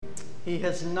He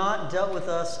has not dealt with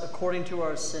us according to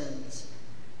our sins,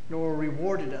 nor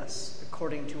rewarded us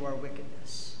according to our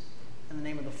wickedness. In the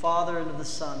name of the Father, and of the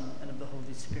Son, and of the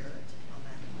Holy Spirit.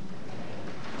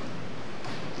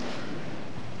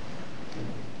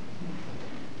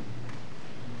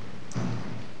 Amen.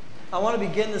 I want to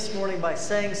begin this morning by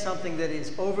saying something that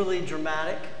is overly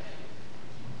dramatic,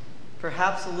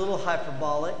 perhaps a little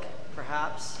hyperbolic,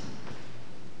 perhaps,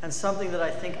 and something that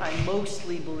I think I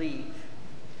mostly believe.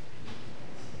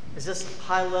 Is this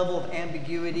high level of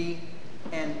ambiguity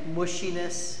and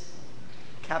mushiness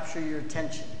capture your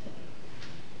attention?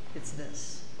 It's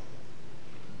this.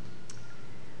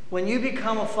 When you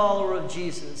become a follower of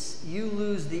Jesus, you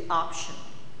lose the option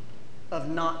of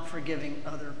not forgiving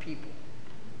other people.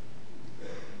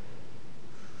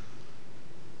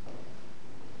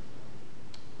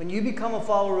 When you become a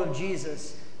follower of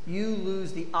Jesus, you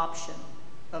lose the option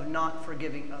of not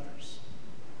forgiving others.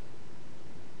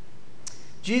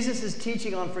 Jesus'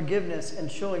 teaching on forgiveness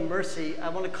and showing mercy, I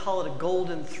want to call it a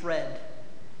golden thread.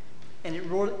 And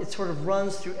it sort of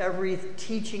runs through every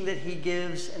teaching that he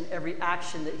gives and every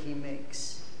action that he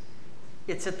makes.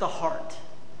 It's at the heart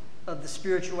of the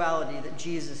spirituality that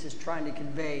Jesus is trying to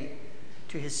convey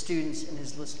to his students and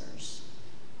his listeners.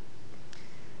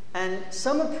 And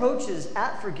some approaches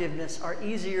at forgiveness are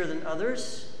easier than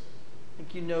others. I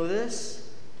think you know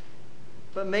this.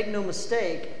 But make no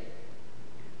mistake,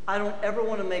 I don't ever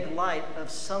want to make light of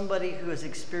somebody who has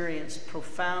experienced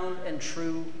profound and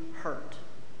true hurt.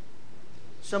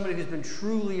 Somebody who's been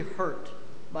truly hurt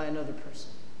by another person.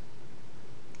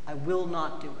 I will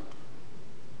not do it.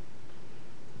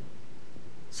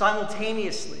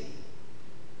 Simultaneously,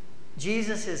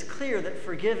 Jesus is clear that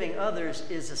forgiving others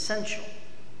is essential.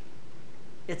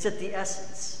 It's at the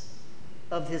essence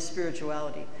of his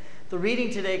spirituality. The reading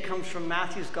today comes from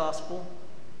Matthew's Gospel,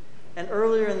 and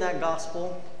earlier in that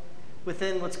Gospel,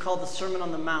 within what's called the Sermon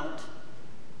on the Mount,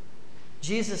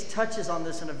 Jesus touches on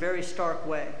this in a very stark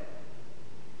way.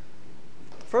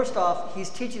 First off, he's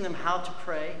teaching them how to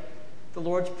pray, the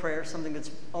Lord's Prayer, something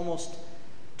that's almost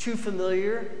too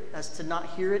familiar as to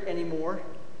not hear it anymore.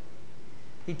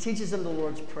 He teaches them the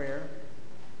Lord's Prayer,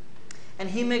 and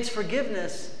he makes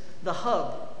forgiveness the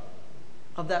hub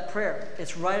of that prayer.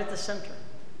 It's right at the center.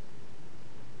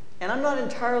 And I'm not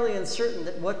entirely uncertain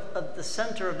that what at the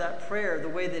center of that prayer, the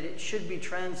way that it should be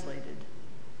translated,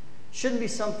 shouldn't be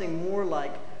something more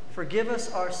like, forgive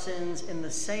us our sins in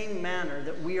the same manner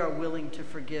that we are willing to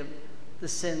forgive the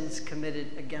sins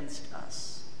committed against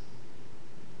us.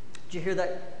 Did you hear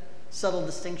that subtle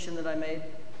distinction that I made?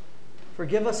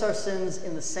 Forgive us our sins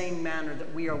in the same manner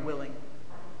that we are willing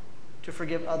to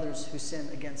forgive others who sin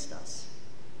against us.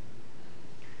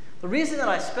 The reason that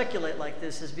I speculate like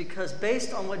this is because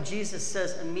based on what Jesus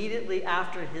says immediately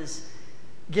after his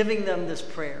giving them this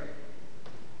prayer,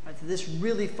 right, this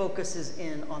really focuses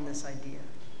in on this idea.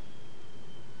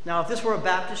 Now, if this were a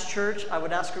Baptist church, I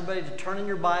would ask everybody to turn in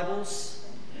your Bibles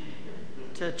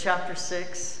to chapter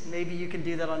 6. Maybe you can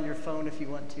do that on your phone if you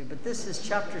want to. But this is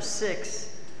chapter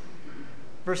 6,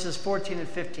 verses 14 and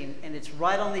 15. And it's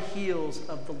right on the heels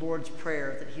of the Lord's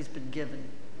Prayer that he's been given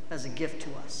as a gift to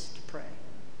us to pray.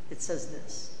 It says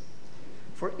this: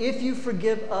 "For if you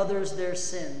forgive others their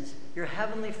sins, your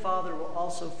heavenly Father will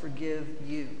also forgive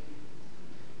you.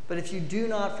 But if you do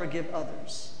not forgive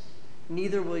others,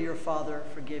 neither will your Father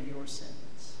forgive your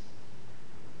sins."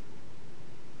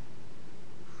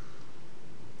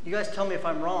 You guys tell me if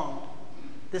I'm wrong.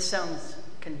 This sounds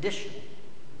conditional,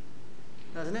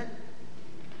 doesn't it?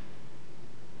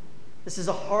 This is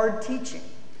a hard teaching.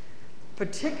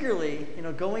 Particularly,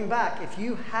 going back, if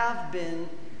you have been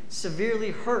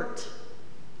severely hurt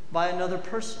by another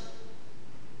person.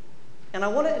 And I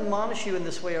want to admonish you in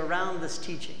this way around this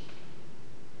teaching.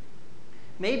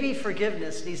 Maybe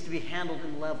forgiveness needs to be handled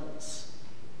in levels.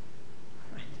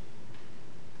 Right?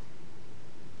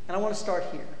 And I want to start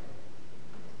here.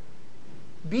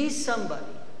 Be somebody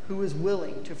who is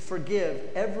willing to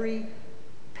forgive every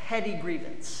petty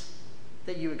grievance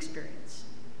that you experience.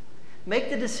 Make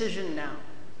the decision now.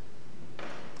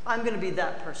 I'm going to be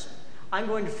that person. I'm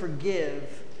going to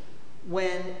forgive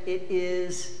when it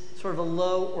is sort of a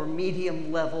low or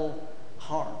medium level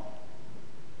harm.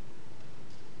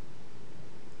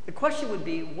 The question would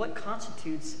be, what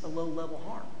constitutes a low level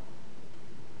harm?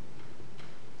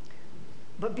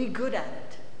 But be good at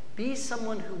it. Be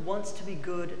someone who wants to be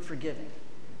good at forgiving,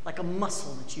 like a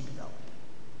muscle that you develop.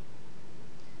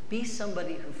 Be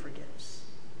somebody who forgives.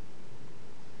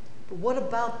 But what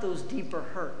about those deeper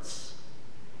hurts?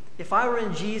 If I were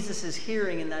in Jesus'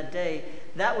 hearing in that day,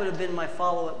 that would have been my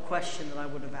follow-up question that I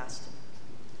would have asked him.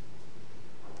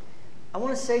 I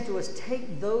want to say to us,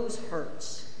 take those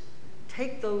hurts,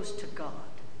 take those to God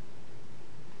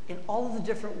in all of the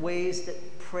different ways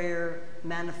that prayer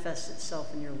manifests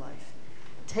itself in your life.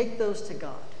 Take those to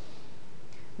God,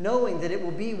 knowing that it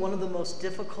will be one of the most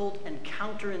difficult and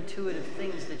counterintuitive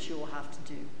things that you will have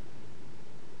to do.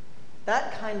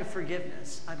 That kind of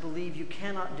forgiveness, I believe, you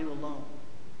cannot do alone.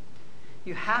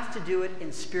 You have to do it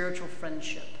in spiritual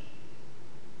friendship.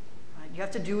 Right? You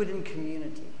have to do it in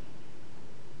community.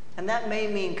 And that may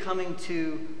mean coming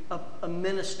to a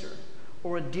minister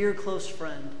or a dear close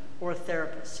friend or a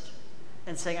therapist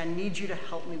and saying, I need you to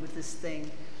help me with this thing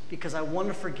because I want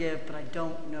to forgive, but I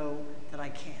don't know that I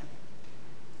can.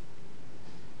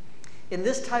 In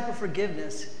this type of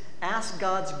forgiveness, ask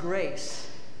God's grace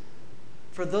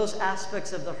for those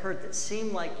aspects of the hurt that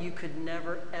seem like you could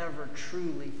never, ever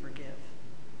truly forgive.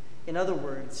 In other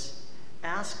words,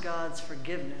 ask God's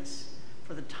forgiveness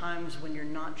for the times when you're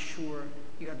not sure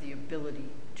you have the ability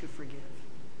to forgive.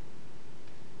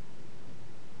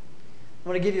 I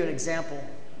want to give you an example.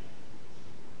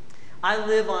 I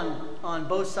live on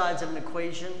both sides of an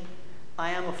equation. I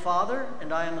am a father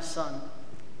and I am a son.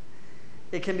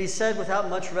 It can be said without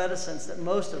much reticence that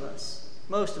most of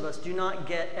us do not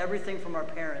get everything from our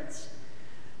parents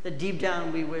that deep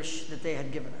down we wish that they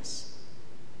had given us.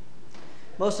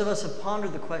 Most of us have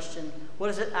pondered the question, what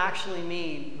does it actually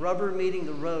mean, rubber meeting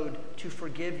the road, to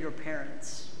forgive your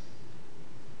parents?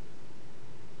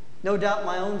 No doubt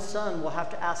my own son will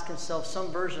have to ask himself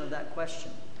some version of that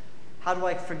question. How do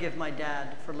I forgive my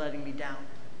dad for letting me down?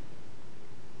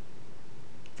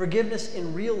 Forgiveness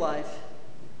in real life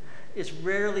is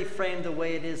rarely framed the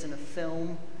way it is in a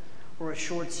film or a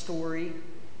short story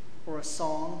or a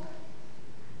song.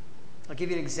 I'll give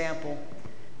you an example.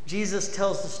 Jesus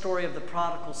tells the story of the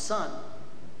prodigal son,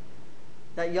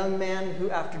 that young man who,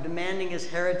 after demanding his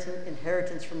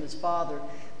inheritance from his father,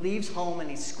 leaves home and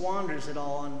he squanders it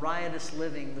all on riotous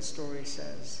living, the story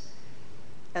says.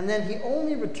 And then he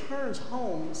only returns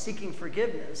home seeking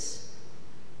forgiveness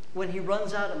when he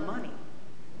runs out of money.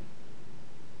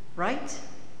 Right?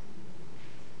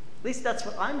 At least that's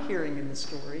what I'm hearing in the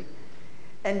story.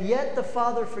 And yet the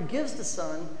father forgives the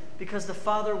son because the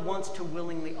father wants to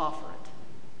willingly offer it.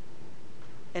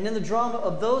 And in the drama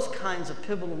of those kinds of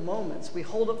pivotal moments, we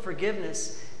hold up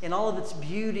forgiveness in all of its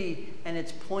beauty and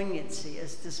its poignancy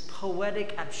as this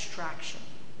poetic abstraction.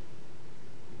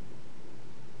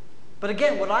 But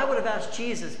again, what I would have asked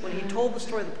Jesus when he told the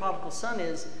story of the prodigal son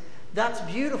is, that's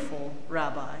beautiful,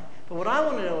 Rabbi, but what I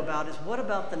want to know about is, what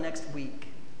about the next week?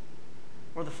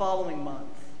 Or the following month?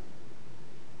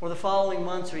 Or the following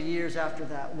months or years after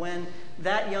that, when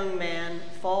that young man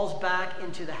falls back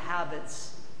into the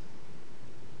habits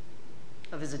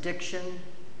of his addiction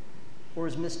or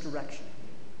his misdirection?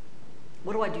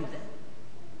 What do I do then?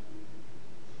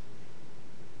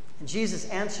 And Jesus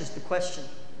answers the question,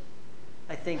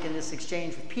 I think, in this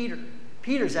exchange with Peter.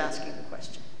 Peter's asking the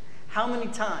question, how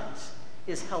many times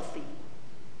is healthy?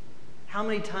 How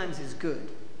many times is good?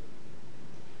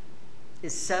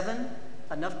 Is 7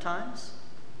 enough times?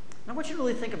 And I want you to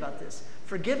really think about this.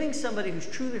 Forgiving somebody who's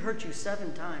truly hurt you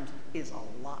 7 times is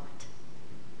a lot.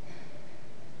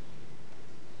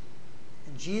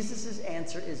 And Jesus'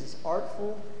 answer is as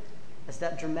artful as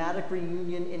that dramatic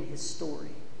reunion in his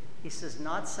story. He says,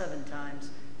 not 7 times,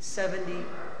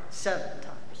 77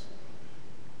 times.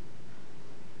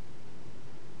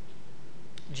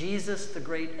 Jesus, the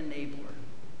great enabler.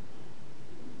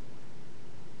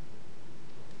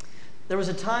 There was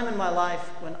a time in my life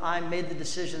when I made the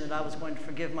decision that I was going to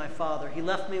forgive my father. He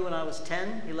left me when I was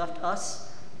 10. He left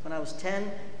us when I was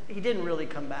 10. He didn't really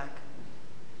come back.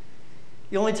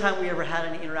 The only time we ever had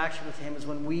any interaction with him is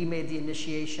when we made the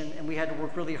initiation, and we had to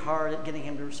work really hard at getting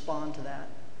him to respond to that.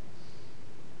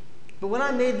 But when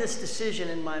I made this decision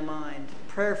in my mind,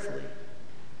 prayerfully,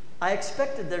 I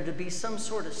expected there to be some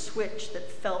sort of switch that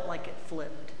felt like it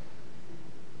flipped.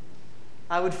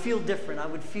 I would feel different. I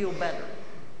would feel better.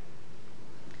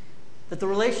 That the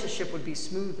relationship would be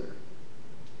smoother,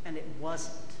 and it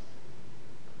wasn't.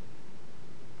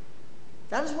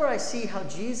 That is where I see how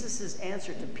Jesus'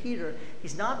 answer to Peter,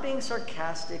 he's not being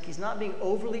sarcastic, he's not being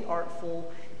overly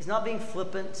artful, he's not being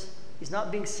flippant, he's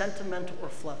not being sentimental or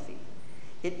fluffy.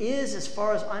 It is, as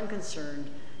far as I'm concerned,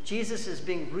 Jesus is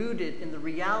being rooted in the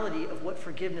reality of what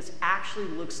forgiveness actually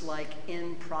looks like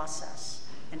in process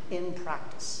and in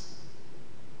practice.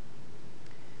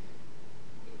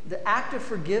 The act of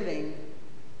forgiving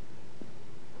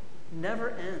never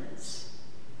ends.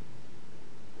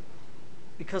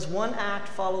 Because one act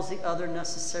follows the other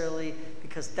necessarily,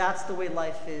 because that's the way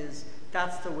life is,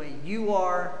 that's the way you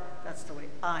are, that's the way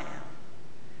I am.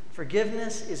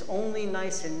 Forgiveness is only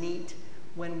nice and neat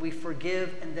when we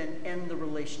forgive and then end the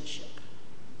relationship.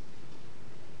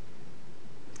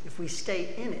 If we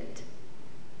stay in it,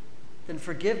 then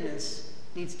forgiveness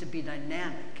needs to be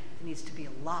dynamic. It needs to be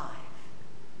alive.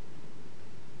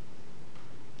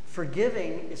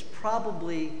 Forgiving is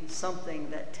probably something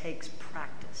that takes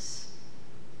practice.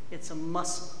 It's a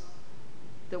muscle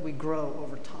that we grow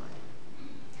over time.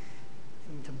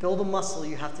 And to build a muscle,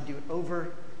 you have to do it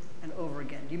over and over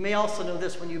again. You may also know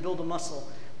this: when you build a muscle,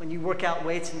 when you work out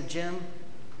weights in the gym,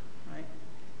 right?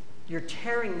 You're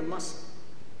tearing the muscle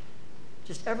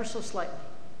just ever so slightly.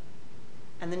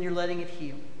 And then you're letting it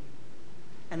heal.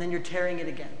 And then you're tearing it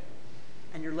again.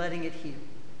 And you're letting it heal.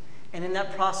 And in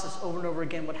that process, over and over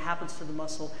again, what happens to the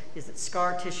muscle is that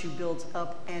scar tissue builds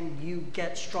up and you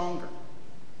get stronger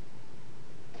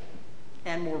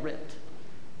and more ripped.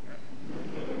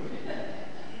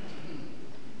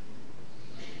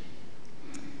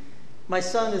 My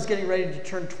son is getting ready to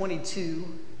turn 22.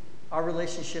 Our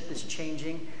relationship is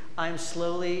changing. I'm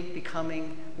slowly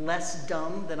becoming less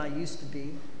dumb than I used to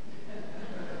be.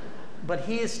 But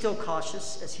he is still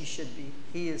cautious, as he should be.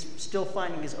 He is still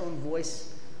finding his own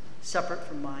voice separate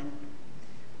from mine.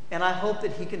 And I hope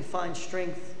that he can find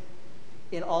strength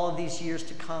in all of these years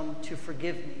to come to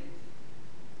forgive me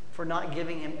for not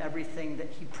giving him everything that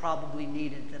he probably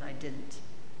needed that I didn't.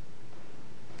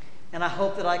 And I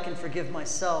hope that I can forgive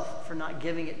myself for not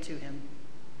giving it to him.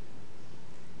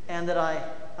 And that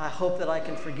I hope that I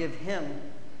can forgive him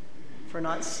for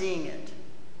not seeing it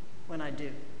when I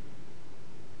do.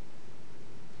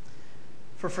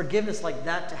 For forgiveness like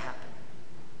that to happen,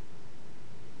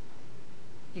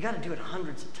 you got to do it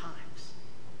hundreds of times.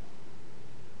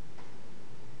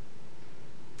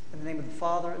 In the name of the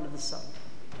Father, and of the Son,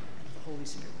 and of the Holy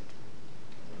Spirit.